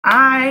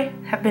I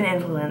have been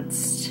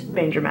influenced,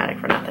 being dramatic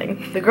for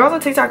nothing. The girls on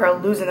TikTok are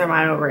losing their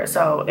mind over it,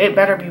 so it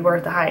better be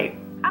worth the hype.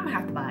 I'm gonna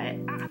have to buy it.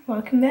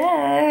 Welcome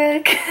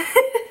back.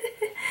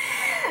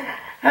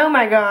 Oh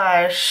my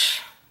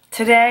gosh.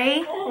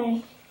 Today,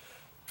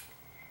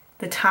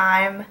 the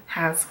time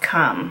has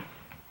come.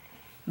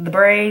 The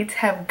braids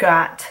have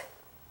got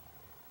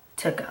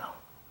to go.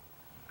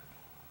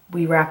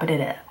 We wrapping it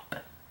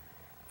up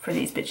for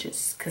these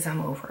bitches because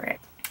I'm over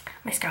it.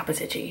 My scalp is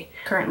itchy.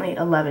 Currently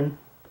 11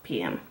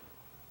 p.m.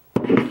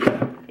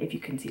 if you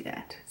can see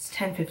that. It's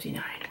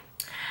 10:59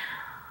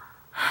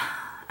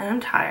 and I'm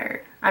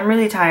tired. I'm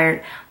really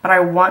tired, but I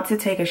want to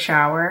take a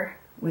shower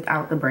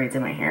without the braids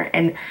in my hair.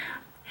 And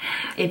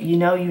if you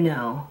know, you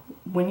know,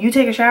 when you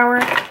take a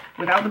shower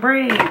without the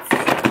braids,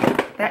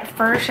 that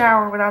first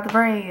shower without the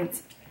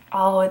braids,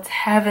 oh, it's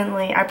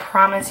heavenly. I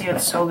promise you,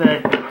 it's so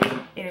good.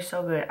 It is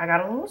so good. I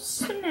got a little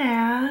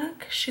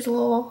snack. She's a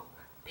little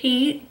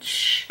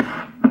peach.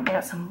 I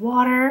got some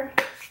water.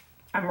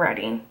 I'm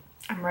ready.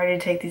 I'm ready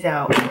to take these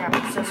out. Grab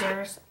my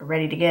scissors,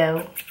 ready to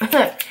go.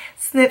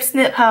 Snip,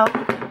 snip, ho.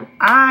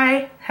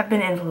 I have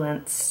been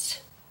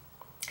influenced.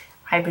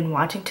 I've been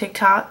watching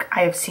TikTok.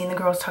 I have seen the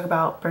girls talk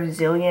about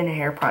Brazilian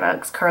hair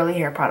products, curly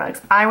hair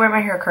products. I wear my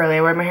hair curly.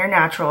 I wear my hair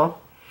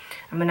natural.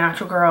 I'm a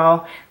natural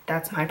girl.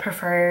 That's my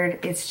preferred.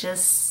 It's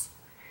just,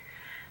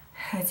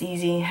 it's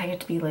easy. I get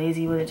to be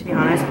lazy with it, to be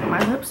honest.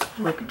 My lips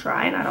look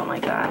dry and I don't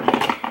like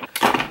that.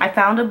 I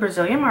found a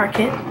Brazilian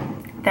market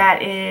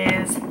that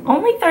is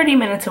only 30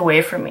 minutes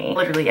away from me.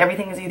 Literally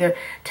everything is either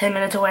 10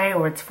 minutes away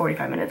or it's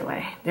 45 minutes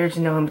away. There's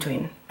no in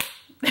between.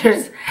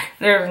 There's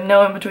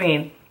no in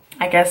between.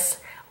 I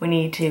guess we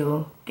need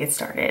to get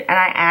started. And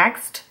I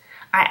asked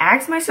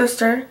my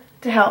sister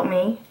to help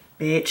me,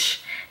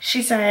 bitch.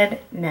 She said,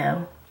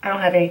 no, I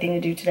don't have anything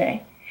to do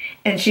today.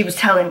 And she was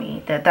telling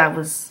me that that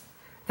was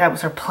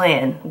her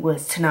plan,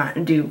 was to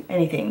not do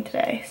anything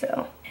today.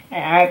 So I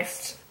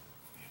asked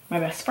my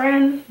best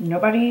friend.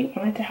 Nobody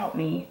wanted to help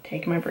me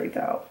take my braids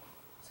out.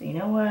 So you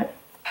know what?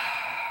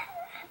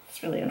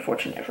 It's really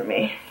unfortunate for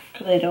me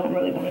because I don't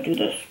really want to do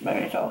this by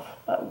myself.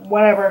 But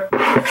whatever.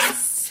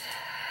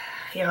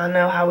 Y'all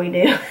know how we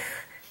do.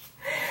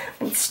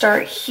 Let's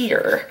start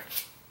here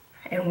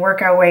and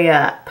work our way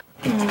up.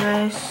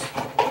 Guys,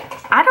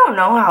 I don't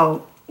know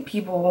how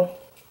people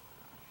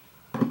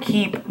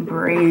keep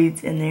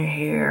braids in their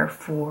hair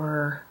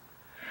for...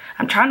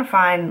 I'm trying to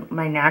find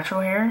my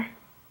natural hair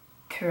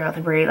throughout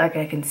the braid, like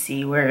I can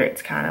see where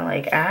it's kind of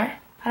like at.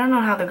 I don't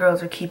know how the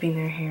girls are keeping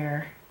their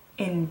hair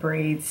in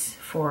braids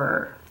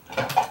for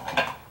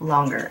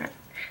longer.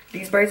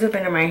 These braids have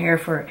been in my hair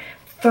for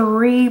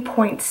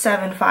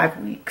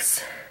 3.75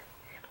 weeks.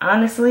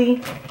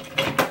 Honestly,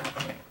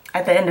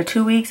 at the end of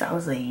 2 weeks, I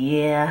was like,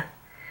 yeah,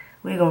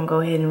 we're gonna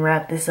go ahead and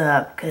wrap this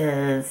up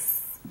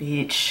because,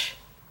 bitch,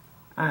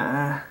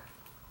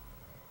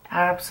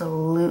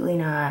 absolutely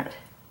not.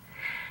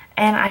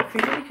 And I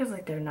figure because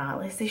like they're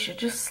knotless, they should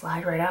just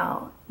slide right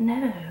out.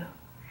 No.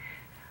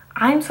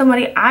 I'm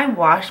somebody, I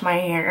wash my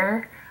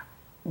hair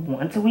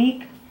once a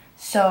week.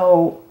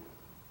 So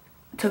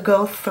to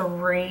go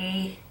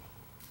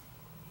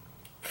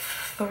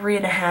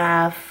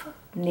 3.5,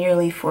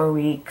 nearly 4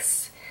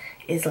 weeks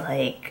is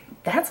like,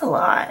 that's a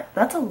lot.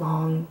 That's a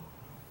long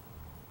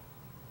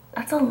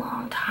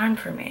time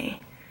for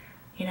me.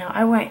 You know,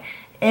 I went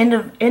end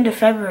of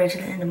February to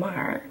the end of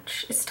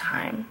March. It's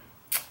time.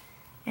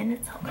 And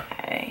it's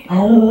okay.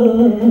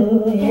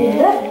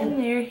 And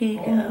there he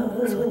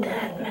goes with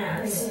that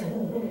mess.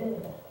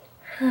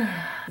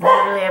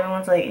 Literally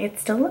everyone's like, it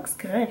still looks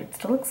good. It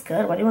still looks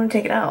good. Why do you want to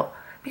take it out?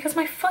 Because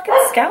my fucking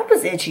scalp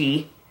is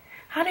itchy.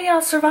 How do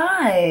y'all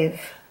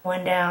survive?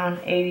 One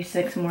down,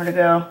 86 more to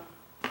go.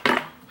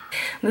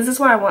 This is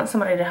why I want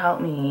somebody to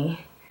help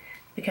me.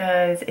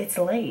 Because it's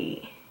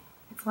late.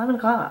 It's 11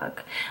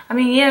 o'clock. I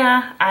mean,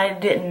 yeah, I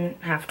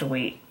didn't have to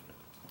wait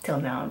till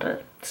now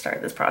to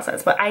start this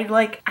process, but I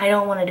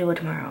don't want to do it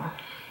tomorrow.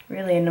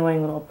 Really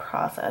annoying little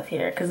process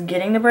here, because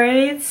getting the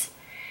braids,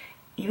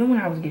 even when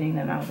I was getting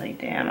them, I was like,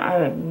 damn,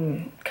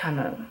 I'm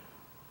gonna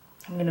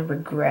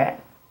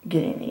regret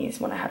getting these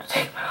when I have to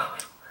take them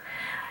out.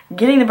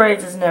 Getting the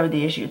braids is never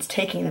the issue. It's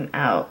taking them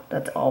out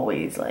that's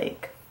always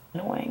like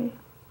annoying.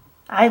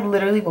 I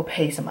literally will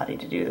pay somebody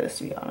to do this,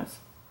 to be honest.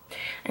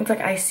 And it's like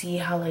I see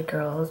how like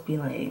girls be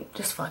like,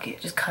 just fuck it,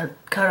 just cut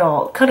it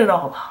all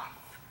off.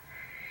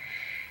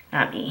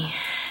 Not me.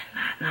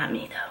 Not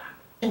me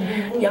though.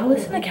 Y'all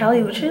listen to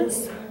Kali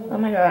Uchis? Oh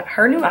my god.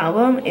 Her new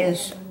album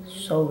is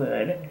so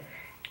good.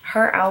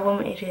 Her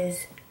album,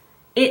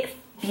 it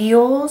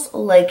feels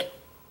like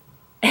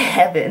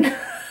heaven.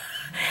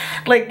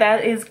 Like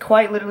that is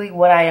quite literally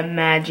what I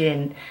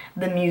imagine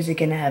the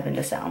music in heaven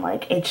to sound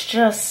like. It's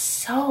just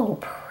so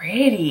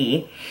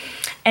pretty.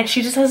 And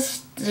she just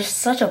has just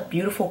such a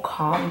beautiful,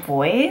 calm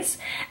voice.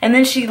 And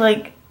then she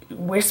like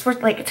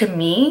whispers, like to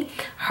me,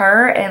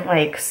 her and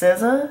like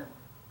SZA,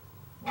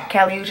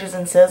 Kali Uchis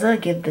and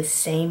SZA give the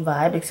same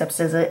vibe, except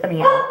SZA,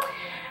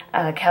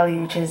 Kali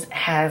Uchis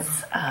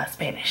has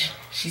Spanish.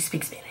 She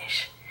speaks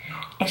Spanish.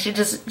 and she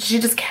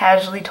just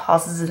casually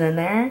tosses it in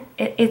there.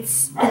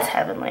 It's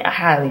heavenly. I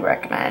highly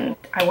recommend.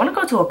 I want to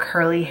go to a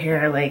curly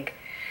hair or like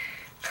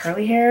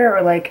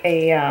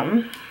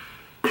a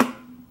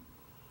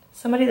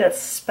somebody that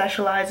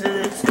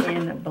specializes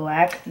in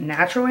black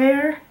natural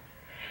hair.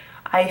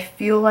 I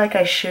feel like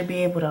I should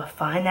be able to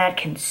find that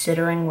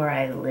considering where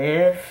I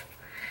live,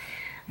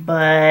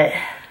 but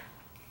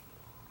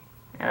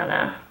I don't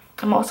know.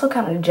 I'm also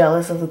kind of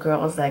jealous of the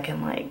girls that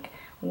can like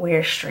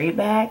wear straight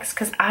backs,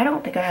 because I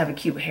don't think I have a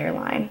cute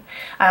hairline.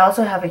 I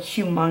also have a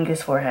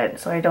humongous forehead,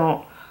 so I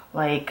don't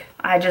like,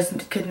 I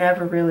just could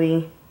never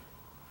really,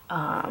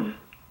 I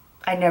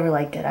never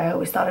liked it. I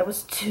always thought it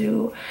was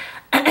too,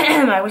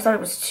 I always thought it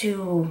was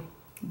too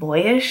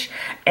boyish,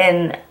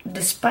 and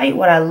despite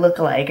what I look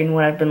like and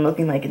what I've been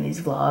looking like in these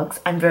vlogs,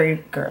 I'm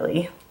very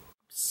girly.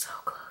 So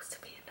close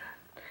to being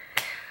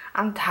done.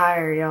 I'm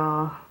tired,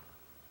 y'all.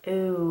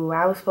 Ooh,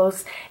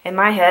 in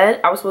my head,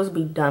 I was supposed to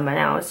be done by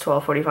now. It's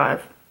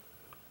 12:45.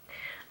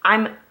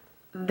 I'm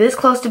this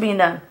close to being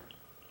done.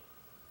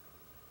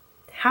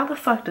 How the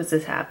fuck does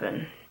this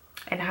happen?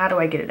 And how do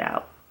I get it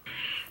out?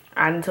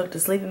 I done took the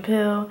sleeping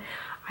pill.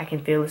 I can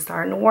feel it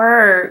starting to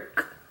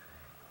work.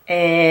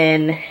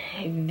 And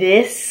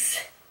this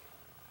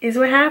is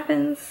what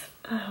happens.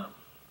 Oh,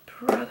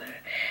 brother.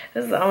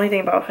 This is the only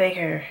thing about fake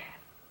hair.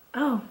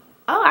 Oh,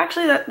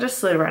 actually that just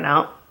slid right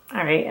out.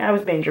 All right, I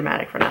was being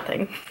dramatic for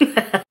nothing.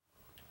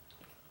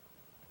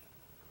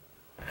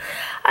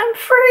 I'm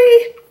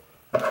free.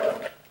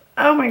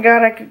 Oh my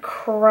God, I could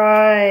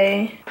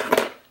cry.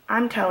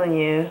 I'm telling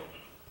you,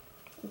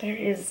 there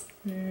is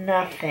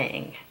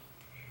nothing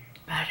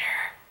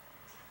better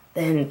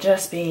than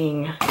just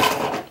being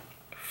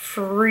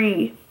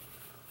free.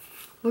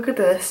 Look at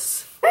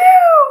this.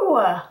 Ew!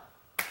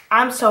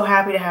 I'm so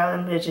happy to have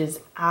them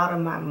bitches out of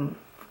my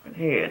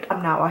head.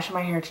 I'm not washing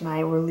my hair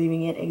tonight. We're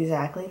leaving it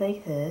exactly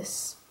like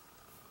this.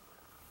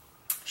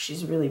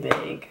 She's really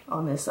big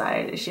on this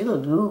side. She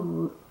look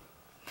good.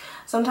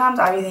 Sometimes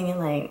I be thinking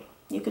like,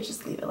 you could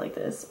just leave it like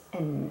this.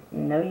 And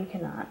no, you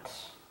cannot.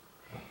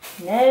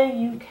 No,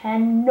 you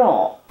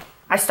cannot.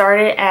 I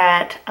started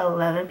at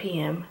 11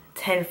 p.m.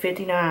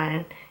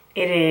 10:59.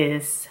 It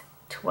is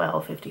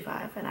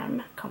 12:55 and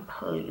I'm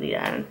completely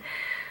done.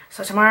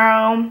 So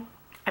tomorrow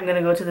I'm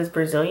gonna go to this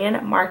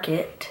Brazilian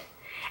market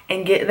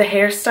and get the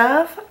hair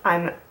stuff.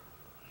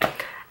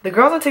 The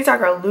girls on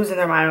TikTok are losing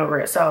their mind over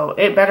it, so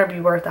it better be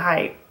worth the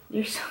hype.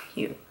 You're so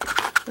cute.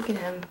 Look at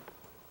him.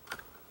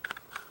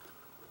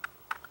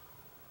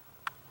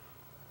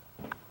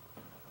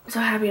 I'm so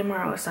happy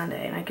tomorrow is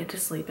Sunday and I get to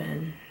sleep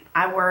in.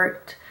 I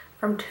worked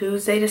from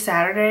Tuesday to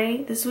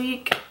Saturday this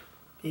week.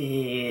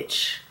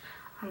 Bitch.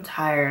 I'm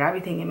tired. I be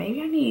thinking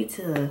maybe I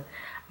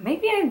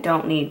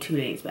don't need 2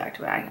 days back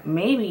to back.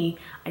 Maybe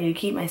I need to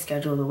keep my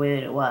schedule the way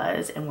that it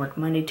was and work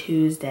Monday,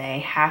 Tuesday,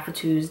 half a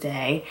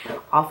Tuesday,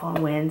 off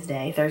on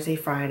Wednesday, Thursday,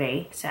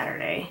 Friday,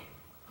 Saturday.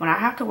 When I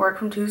have to work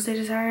from Tuesday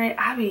to Saturday,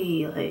 I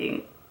be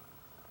like,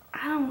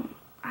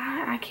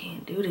 I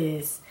can't do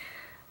this.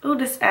 Ooh,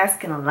 this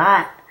asking a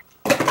lot.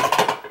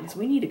 Because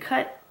we need to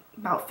cut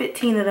about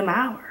 15 of them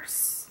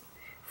hours.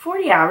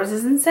 40 hours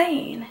is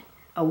insane.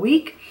 A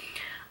week,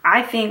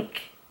 I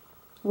think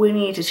we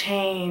need to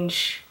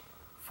change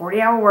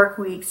 40-hour work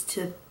weeks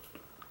to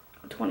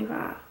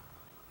 25.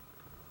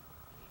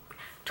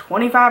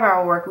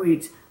 25-hour work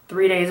weeks,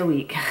 3 days a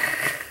week.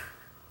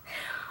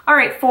 All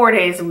right, 4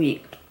 days a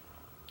week.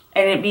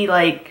 And it'd be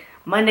like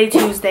Monday,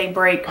 Tuesday,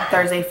 break,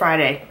 Thursday,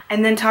 Friday.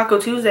 And then Taco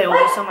Tuesday will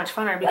be so much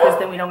funner because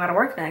then we don't gotta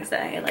work the next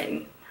day.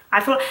 Like, I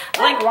feel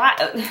like, why?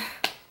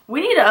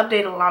 We need to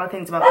update a lot of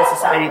things about the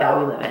society that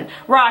we live in.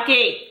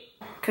 Rocky!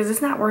 Because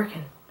it's not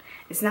working.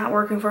 It's not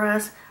working for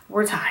us.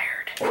 We're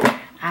tired.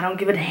 I don't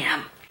give a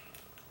damn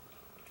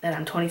that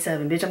I'm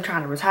 27. Bitch, I'm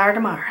trying to retire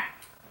tomorrow.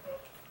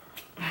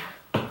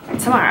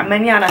 Tomorrow,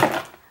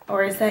 mañana.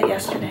 Or is that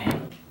yesterday?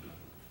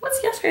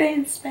 What's yesterday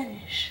in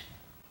Spanish?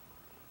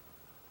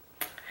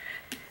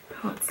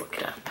 Let's look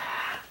it up.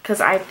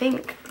 Because I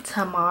think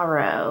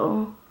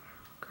tomorrow...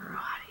 Girl,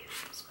 how do you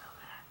spell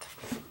that?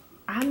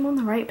 I'm on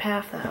the right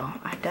path, though.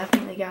 I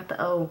definitely got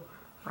the O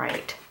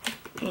right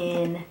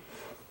in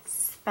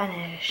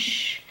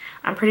Spanish.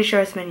 I'm pretty sure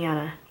it's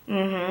mañana.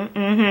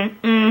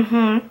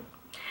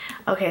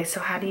 Okay, so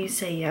how do you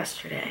say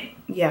yesterday?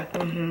 Yeah,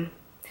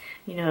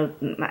 You know,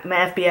 my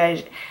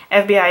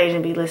FBI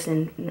agent be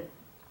listening.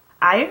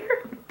 Ayer?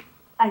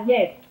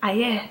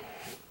 Ayer.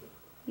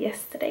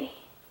 Yesterday.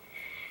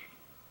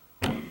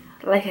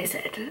 Like I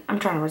said, I'm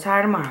trying to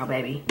retire tomorrow,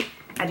 baby.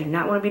 I do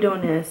not want to be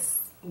doing this.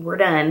 We're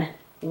done.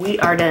 We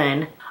are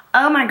done.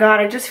 Oh my God,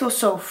 I just feel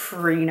so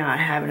free not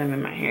having them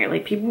in my hair.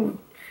 Like people,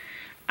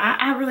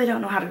 I really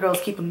don't know how the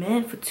girls keep them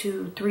in for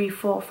 2, 3,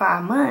 4,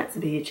 5 months,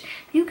 bitch.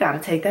 You gotta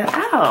take that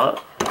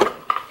out.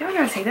 Y'all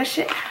gotta take that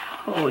shit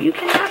out. You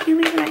cannot be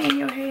leaving that in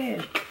your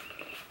head.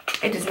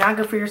 It is not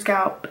good for your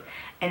scalp.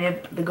 And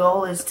if the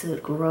goal is to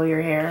grow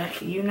your hair,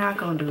 you're not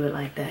gonna do it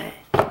like that.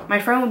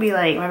 My friend would be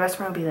like, my best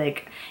friend would be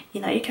like,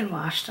 you know, you can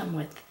wash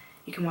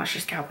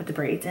your scalp with the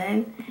braids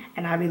in.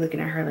 And I'd be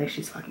looking at her like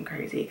she's fucking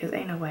crazy, because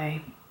ain't no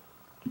way.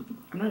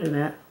 I'm not doing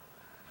that.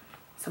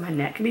 So my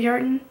neck could be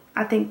hurting?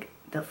 I think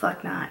the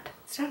fuck not.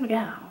 It's time to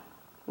go.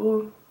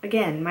 Well,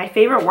 again, my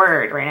favorite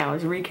word right now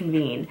is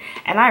reconvene.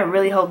 And I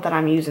really hope that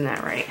I'm using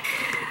that right.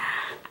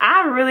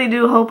 I really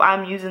do hope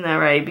I'm using that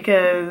right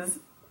because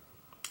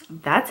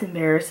that's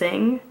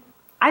embarrassing.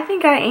 I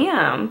think I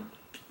am.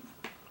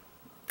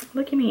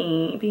 Look at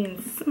me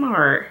being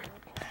smart.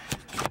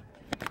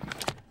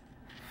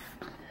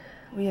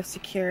 We have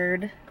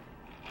secured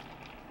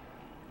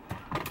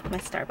my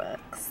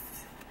Starbucks.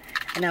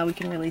 And now we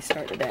can really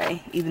start the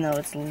day, even though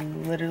it's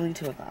literally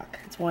 2 o'clock.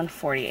 It's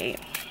 1:48.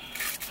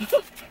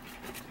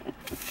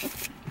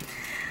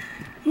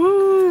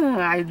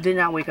 I did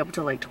not wake up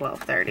until like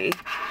 12:30.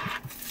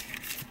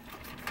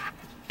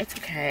 It's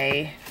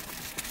okay.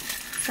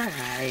 It's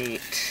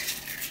alright.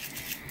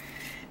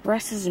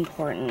 Rest is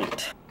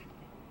important.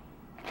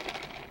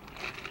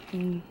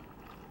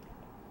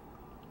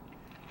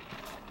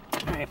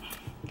 Alright.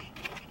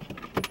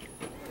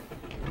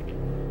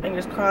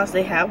 Fingers crossed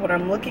they have what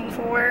I'm looking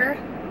for.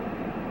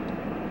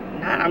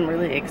 Not, I'm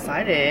really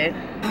excited.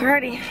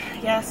 Alrighty.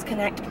 Yes,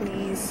 connect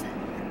please.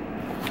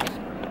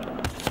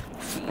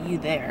 See you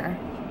there.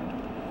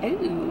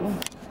 Ooh.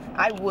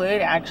 I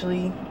would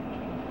actually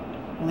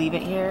leave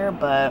it here,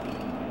 but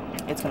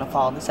it's gonna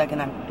fall the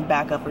second I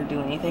back up or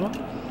do anything.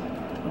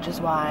 Which is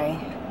why,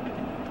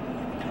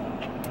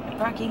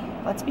 Rocky,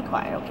 let's be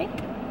quiet, okay?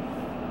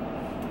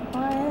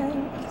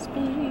 Let's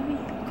be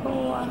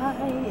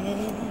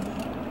quiet.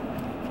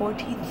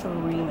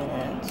 43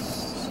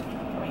 minutes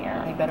from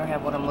here. I better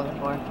have what I'm looking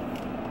for.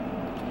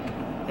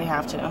 They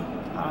have to. I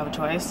don't have a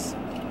choice.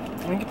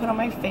 And we can put on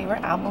my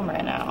favorite album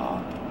right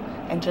now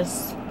and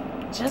just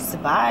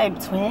vibe,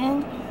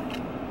 twin.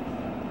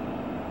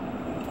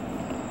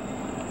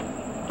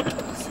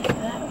 See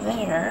that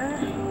there.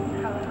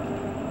 Hello.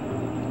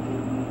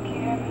 Can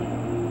you hear me?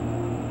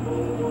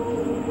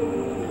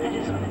 I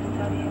just wanted to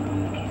tell you in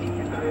case you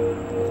forgot.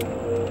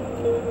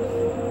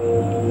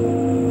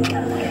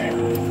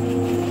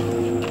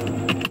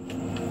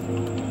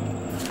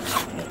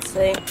 Let's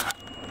see.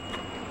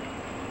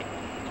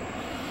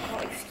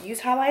 Well, excuse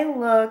how I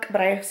look,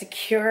 but I have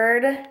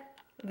secured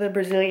the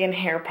Brazilian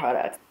hair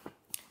product.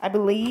 I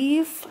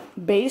believe,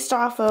 based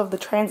off of the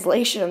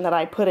translation that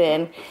I put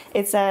in,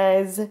 it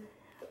says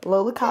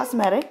Lola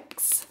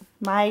Cosmetics,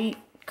 my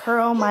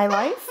curl, my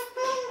life.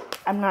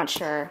 I'm not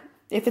sure.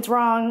 If it's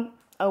wrong,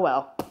 oh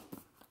well.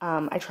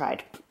 I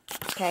tried.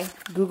 Okay,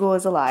 Google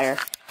is a liar.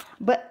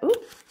 But, ooh,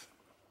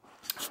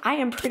 I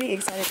am pretty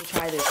excited to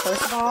try this.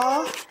 First of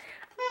all,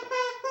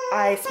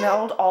 I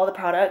smelled all the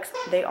products.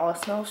 They all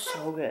smell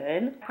so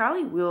good.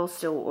 Probably will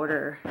still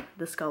order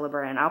the Sculla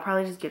brand. I'll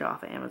probably just get it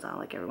off of Amazon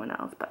like everyone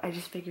else. But I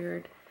just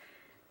figured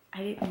I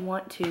didn't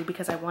want to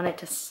because I wanted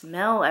to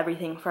smell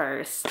everything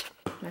first.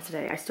 That's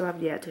today. I still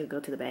have yet to go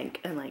to the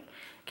bank and like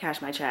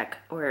cash my check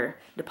or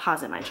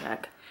deposit my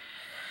check.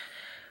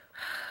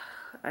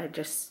 I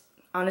just,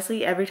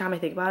 honestly, every time I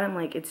think about it, I'm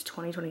like, it's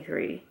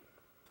 2023.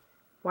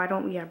 Why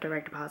don't we have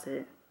direct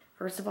deposit?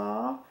 First of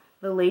all,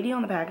 the lady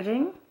on the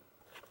packaging,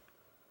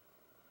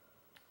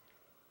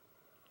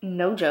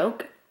 no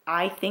joke,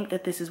 I think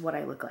that this is what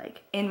I look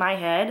like. In my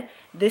head,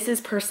 this is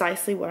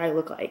precisely what I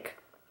look like.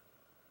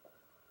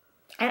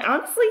 And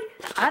honestly,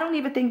 I don't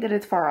even think that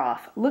it's far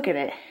off. Look at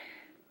it.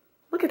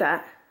 Look at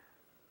that.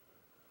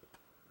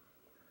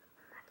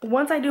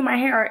 Once I do my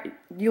hair,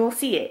 you'll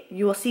see it.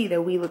 You will see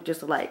that we look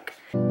just alike.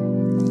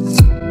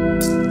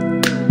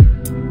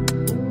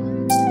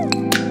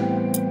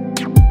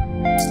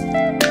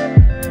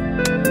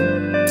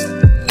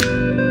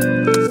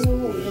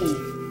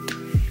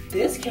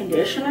 This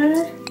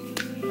conditioner?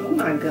 Oh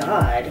my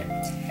god.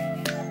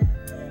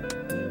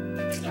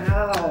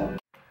 Wow.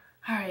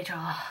 Alright,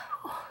 y'all.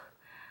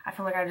 I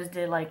feel like I just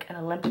did like an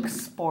Olympic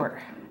sport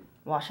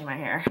washing my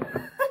hair.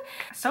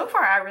 So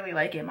far, I really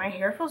like it. My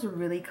hair feels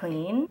really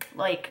clean.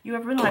 Like, you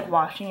ever been like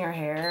washing your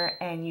hair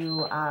and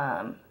you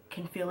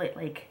can feel it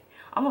like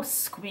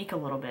almost squeak a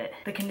little bit.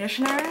 The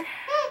conditioner,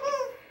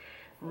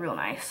 real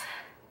nice.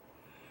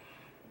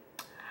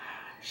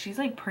 She's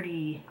like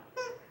pretty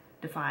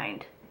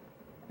defined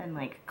and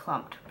like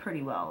clumped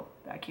pretty well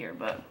back here,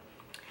 but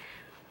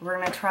we're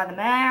gonna try the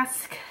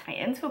mask. My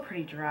ends feel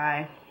pretty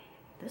dry.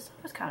 This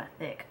stuff is kind of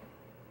thick.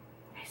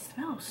 It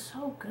smells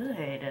so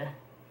good.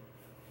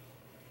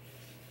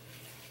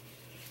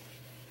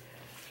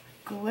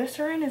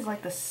 Glycerin is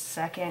like the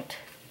second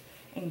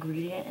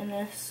ingredient in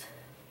this.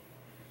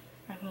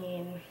 I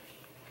mean,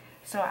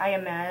 so I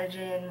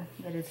imagine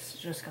that it's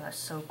just gonna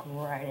soak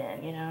right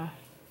in, you know?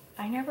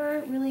 I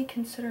never really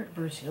considered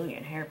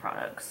Brazilian hair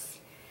products,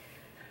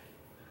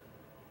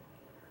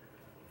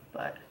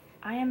 but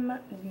I am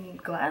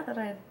glad that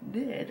I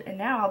did, and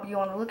now I'll be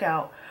on the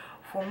lookout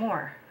for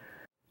more.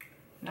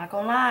 Not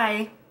gonna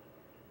lie,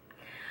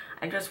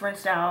 I just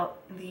rinsed out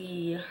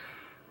the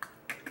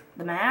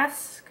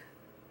mask.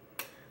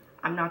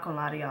 I'm not gonna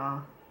lie to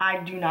y'all, I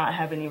do not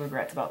have any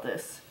regrets about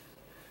this.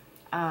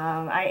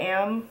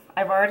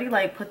 I've already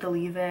like put the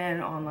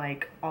leave-in on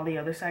like all the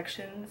other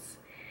sections.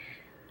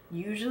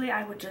 Usually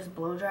I would just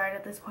blow dry it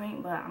at this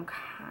point, but I'm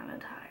kind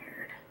of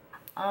tired.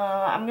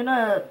 I'm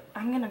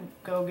gonna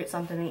go get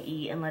something to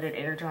eat and let it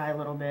air dry a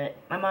little bit.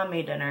 My mom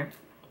made dinner.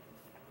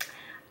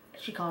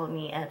 She called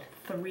me at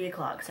 3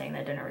 o'clock saying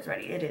that dinner was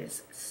ready. It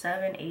is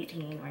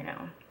 7:18 right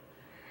now.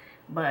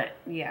 But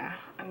yeah,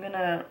 I'm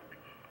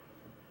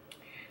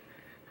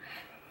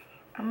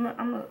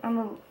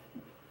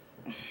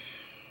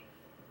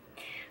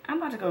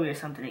about to go get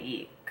something to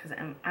eat because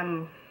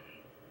I'm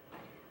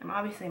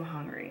obviously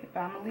hungry, but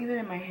I'm gonna leave it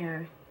in my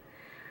hair.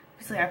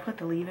 Obviously I put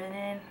the leave-in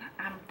in.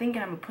 I'm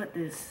thinking I'm gonna put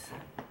this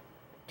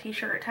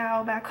t-shirt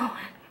towel back on.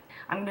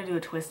 I'm gonna do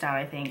a twist out,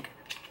 I think.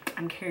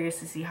 I'm curious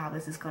to see how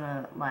this is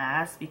gonna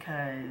last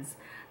because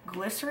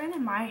glycerin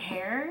in my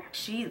hair,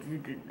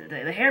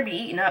 the hair be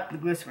eating up the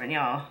glycerin,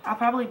 y'all. I'll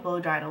probably blow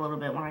dry it a little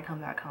bit when I come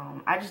back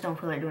home. I just don't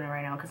feel like doing it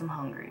right now because I'm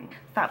hungry.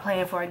 Stop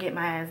playing before I get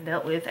my ass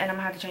dealt with, and I'm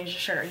gonna have to change the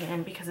shirt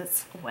again because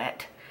it's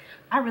wet.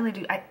 I really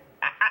do.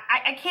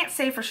 I can't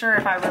say for sure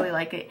if I really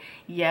like it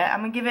yet.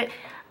 I'm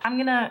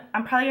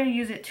probably gonna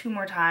use it 2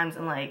 more times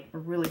and like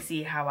really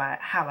see how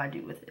I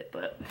do with it.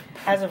 But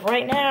as of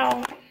right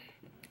now,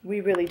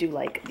 we really do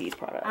like these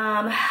products.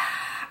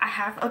 I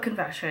have a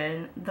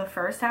confession. The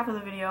first half of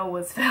the video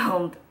was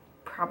filmed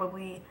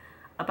probably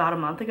about a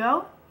month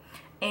ago,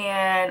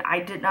 and I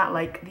did not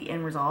like the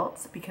end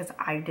results because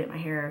I did my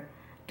hair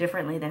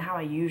differently than how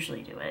I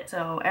usually do it.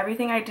 So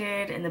everything I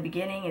did in the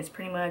beginning is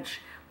pretty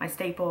much my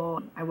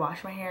staple. I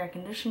washed my hair, I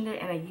conditioned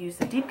it, and I used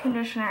the deep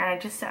conditioner, and I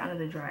just sat under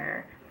the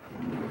dryer.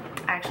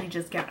 I actually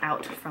just got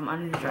out from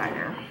under the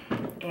dryer,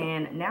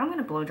 and now I'm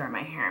gonna blow dry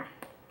my hair.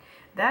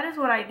 That is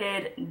what I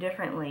did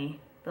differently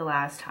the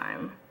last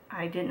time.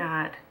 I did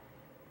not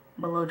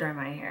blow dry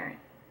my hair.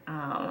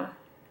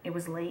 It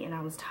was late and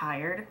I was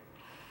tired,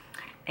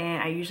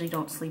 and I usually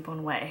don't sleep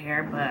on wet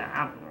hair, but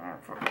I'm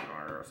fucking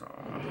tired, so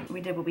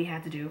we did what we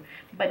had to do.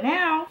 But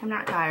now I'm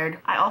not tired.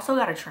 I also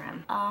got a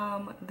trim.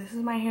 This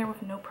is my hair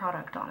with no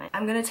product on it.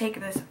 I'm gonna take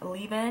this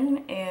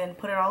leave-in and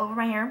put it all over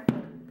my hair,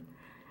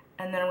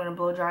 and then I'm gonna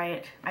blow dry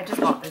it. I just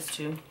bought this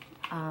too.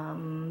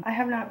 I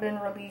have not been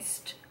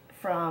released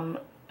from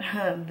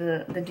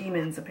the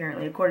demons,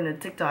 apparently, according to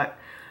TikTok,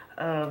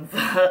 of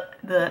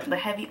the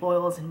heavy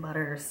oils and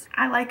butters.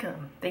 I like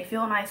them. They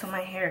feel nice on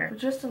my hair.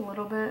 Just a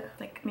little bit,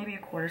 like maybe a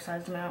quarter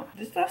sized amount.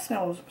 This stuff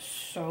smells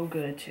so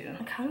good too.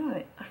 I kind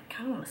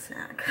of want a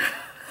snack.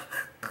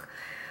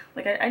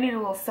 Like I need a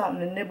little something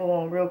to nibble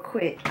on real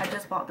quick. I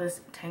just bought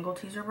this Tangle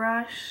Teaser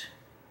brush.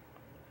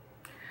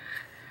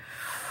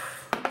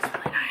 It's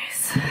really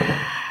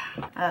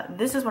nice.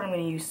 This is what I'm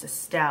gonna use to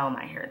style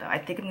my hair though. I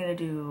think I'm gonna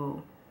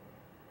do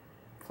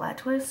flat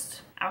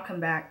twist. I'll come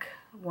back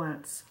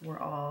once we're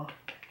all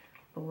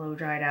blow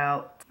dried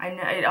out. I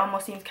know it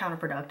almost seems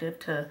counterproductive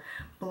to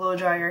blow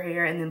dry your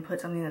hair and then put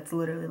something that's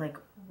literally like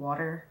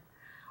water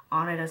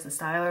on it as the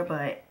styler,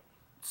 but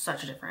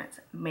such a difference.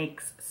 It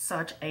makes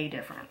such a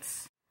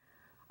difference.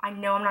 I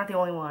know I'm not the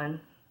only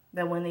one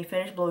that when they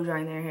finish blow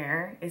drying their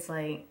hair, it's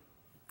like,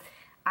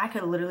 I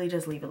could literally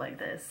just leave it like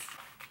this.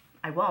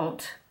 I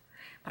won't,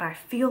 but I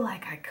feel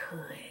like I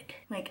could.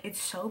 Like, it's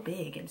so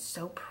big and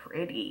so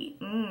pretty.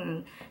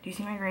 Do you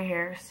see my gray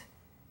hairs?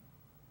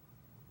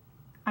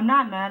 I'm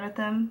not mad at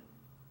them.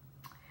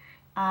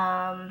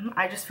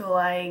 I just feel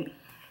like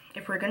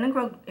if we're gonna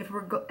go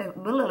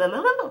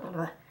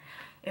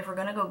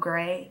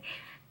gray,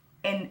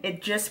 and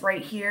it just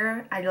right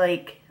here,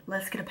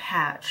 let's get a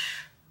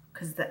patch,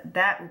 because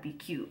that would be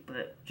cute.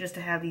 But just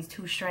to have these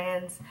 2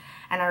 strands,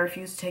 and I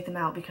refuse to take them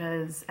out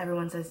because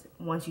everyone says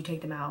once you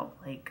take them out,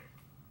 like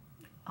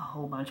a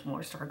whole bunch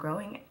more start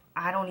growing.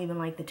 I don't even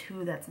like the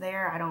 2 that's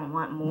there. I don't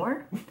want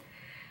more.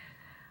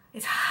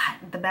 It's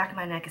hot. The back of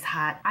my neck is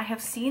hot. I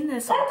have seen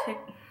this on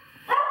TikTok.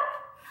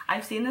 I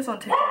have seen this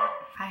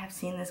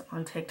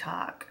on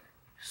TikTok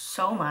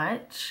so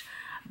much.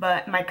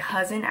 But my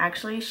cousin,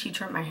 actually, she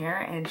trimmed my hair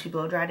and she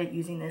blow dried it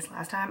using this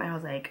last time. And I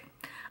was like,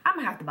 I'm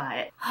gonna have to buy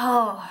it.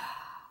 Oh,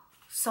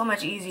 so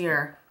much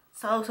easier.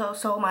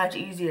 So much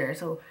easier.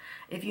 So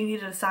if you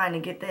needed a sign to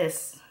get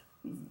this,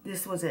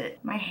 this was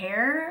it. My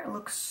hair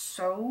looks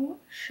so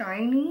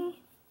shiny,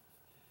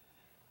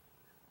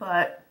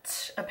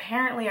 but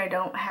apparently I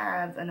don't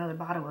have another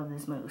bottle of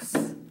this mousse.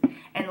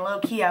 And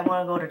low-key, I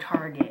want to go to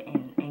Target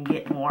and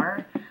get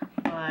more,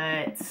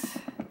 but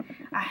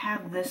I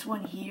have this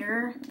one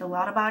here, the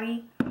Lotta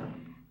Body,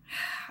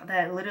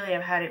 that literally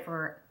I've had it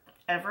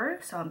forever.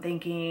 So I'm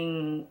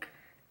thinking,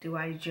 do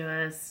I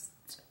just,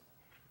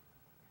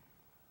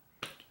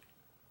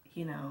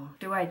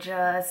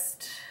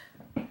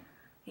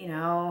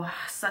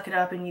 suck it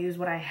up and use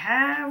what I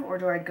have, or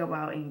do I go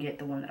out and get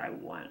the one that I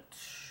want?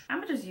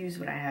 I'm gonna just use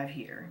what I have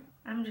here.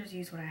 And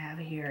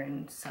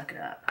suck it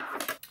up.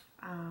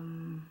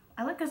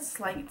 I like a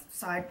slight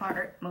side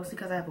part, mostly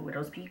because I have a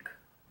widow's peak,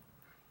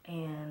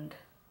 and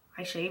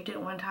I shaved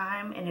it one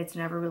time and it's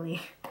never really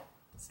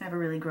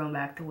grown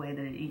back the way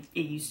that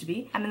it used to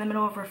be. I'm in the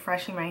middle of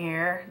refreshing my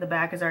hair. The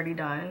back is already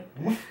done.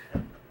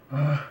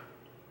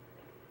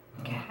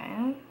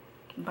 Okay,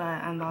 but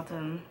I'm about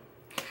to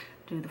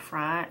do the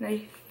front. And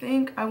I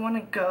think I want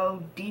to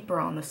go deeper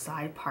on the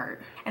side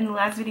part. In the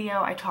last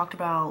video, I talked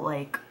about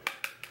like,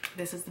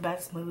 this is the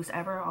best mousse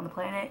ever on the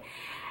planet.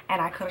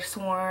 And I could have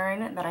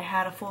sworn that I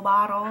had a full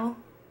bottle.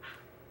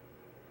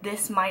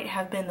 This might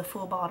have been the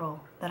full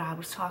bottle that I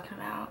was talking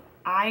about.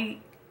 I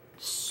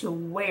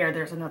swear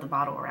there's another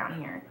bottle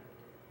around here.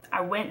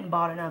 I went and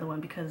bought another one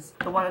because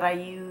the one that I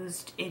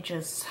used,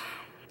 it's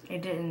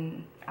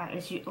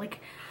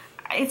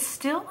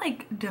still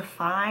like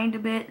defined a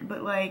bit,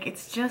 but like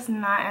it's just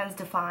not as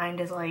defined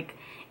as like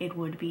it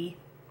would be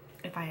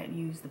if I had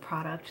used the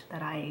product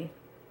that I,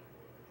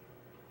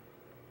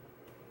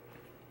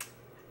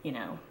 you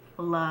know,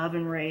 love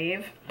and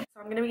rave. So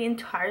I'm gonna be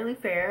entirely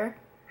fair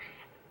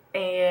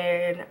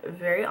and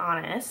very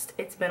honest.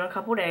 It's been a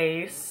couple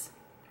days,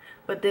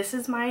 but this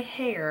is my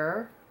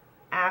hair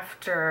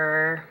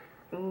after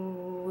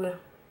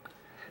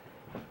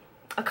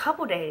a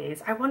couple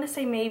days. I want to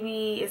say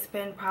maybe it's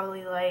been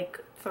probably like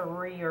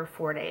 3 or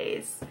 4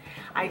 days.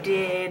 I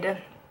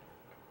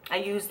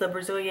used the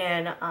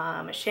Brazilian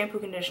shampoo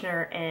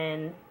conditioner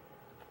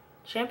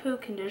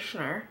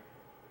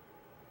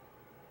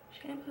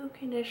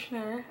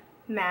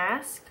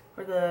mask,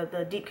 or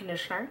the deep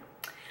conditioner,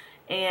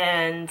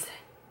 and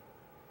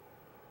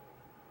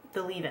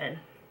the leave-in.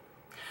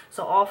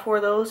 So all 4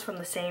 of those from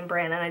the same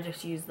brand, and I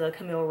just used the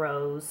Camille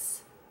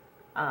Rose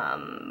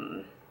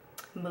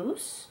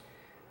mousse,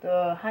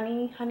 the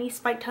honey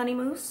spiked honey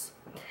mousse.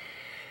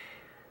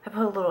 I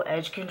put a little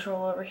edge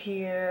control over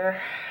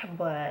here,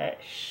 but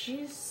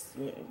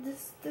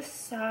this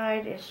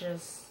side is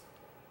just,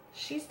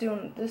 she's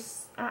doing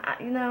this.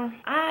 You know,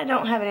 I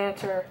don't have an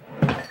answer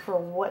for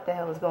what the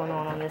hell is going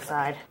on this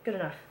side. Good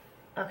enough.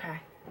 Okay.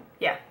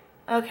 Yeah.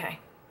 Okay.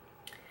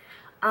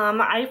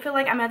 I feel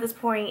like I'm at this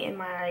point in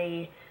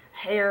my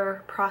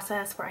hair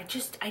process where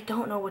I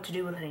don't know what to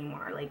do with it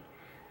anymore. Like,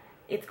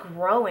 it's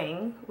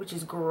growing, which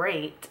is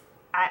great.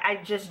 I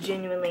just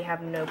genuinely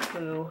have no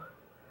clue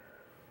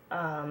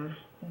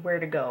where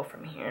to go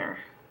from here.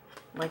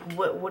 Like,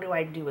 what do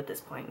I do at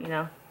this point, you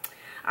know?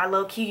 I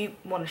low-key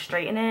want to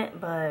straighten it,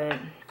 but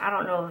I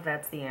don't know if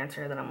that's the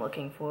answer that I'm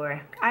looking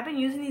for. I've been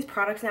using these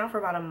products now for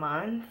about a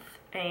month,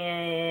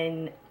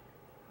 and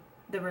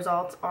the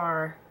results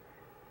are,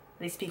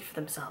 they speak for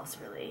themselves,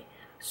 really.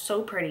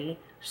 So pretty,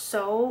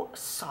 so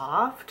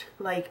soft,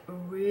 like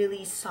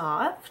really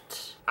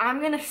soft.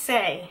 I'm gonna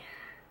say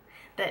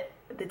that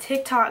the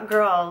TikTok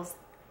girls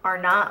are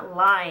not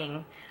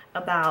lying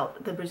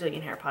about the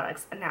Brazilian hair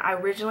products. Now,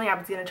 originally I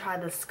was gonna try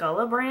the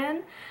Sculla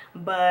brand,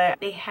 but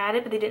they had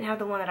it, but they didn't have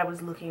the one that I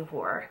was looking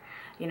for,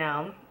 you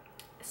know?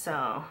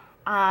 So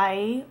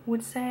I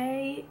would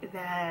say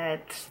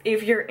that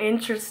if you're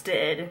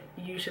interested,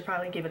 you should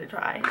probably give it a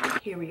try.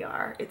 Here we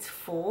are. It's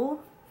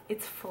full,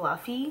 it's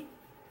fluffy.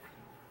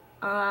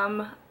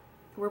 I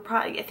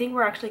think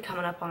we're actually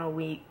coming up on a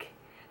week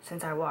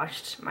since I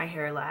washed my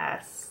hair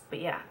last. But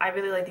yeah, I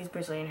really like these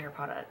Brazilian hair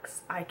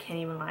products. I can't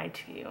even lie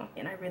to you.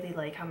 And I really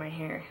like how my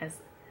hair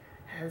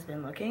has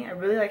been looking. I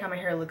really like how my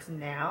hair looks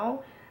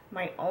now.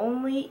 My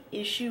only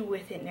issue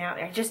with it now,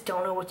 I just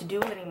don't know what to do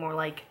with it anymore.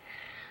 Like,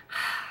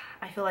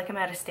 I feel like I'm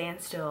at a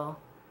standstill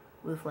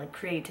with like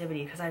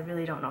creativity because I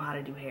really don't know how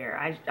to do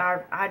hair.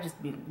 I just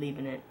be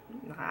leaving it.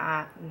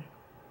 I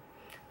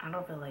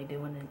don't feel like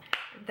doing it.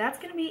 That's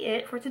gonna be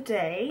it for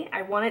today.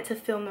 I wanted to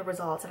film the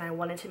results and I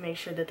wanted to make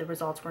sure that the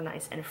results were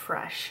nice and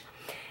fresh.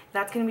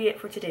 That's gonna be it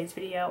for today's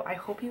video. I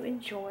hope you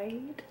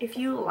enjoyed. If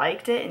you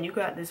liked it and you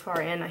got this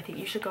far in, I think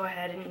you should go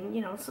ahead and,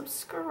 you know,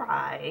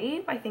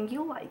 subscribe. I think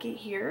you'll like it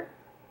here.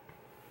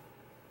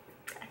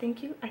 I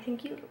think you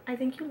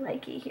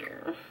like it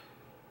here.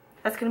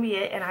 That's gonna be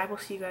it, and I will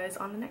see you guys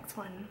on the next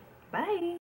one. Bye.